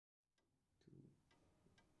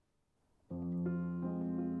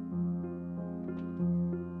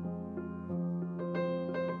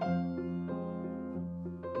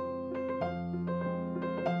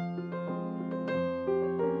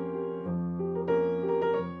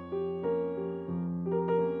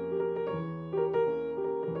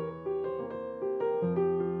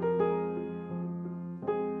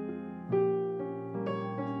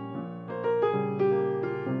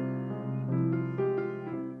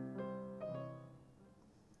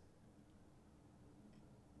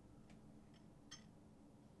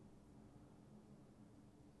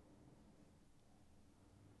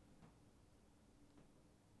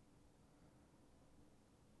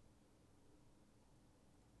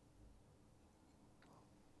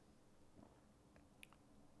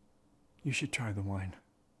You should try the wine.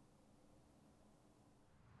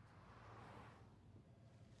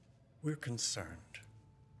 We're concerned.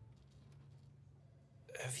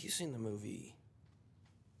 Have you seen the movie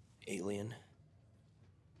Alien?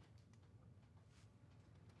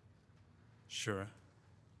 Sure.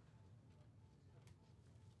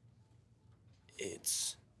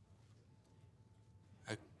 It's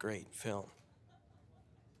a great film.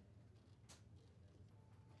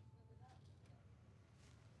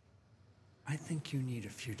 I think you need a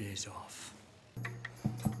few days off.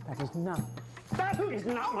 That is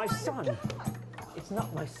not my son. It's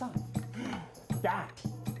not my son. That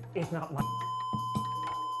is not my...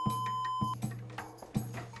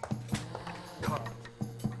 Carl,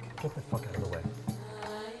 get the fuck out of the way.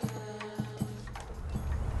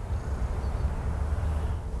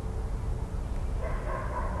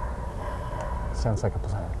 Sounds like a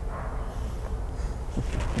plan.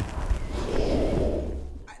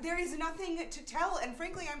 There is nothing to tell, and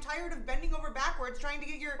frankly, I'm tired of bending over backwards trying to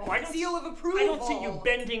get your seal of approval. I don't see you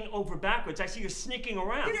bending over backwards. I see you sneaking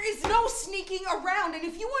around. There is no sneaking around, and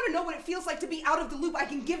if you want to know what it feels like to be out of the loop, I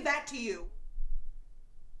can give that to you.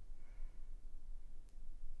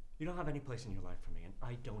 You don't have any place in your life for me, and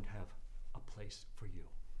I don't have a place for you.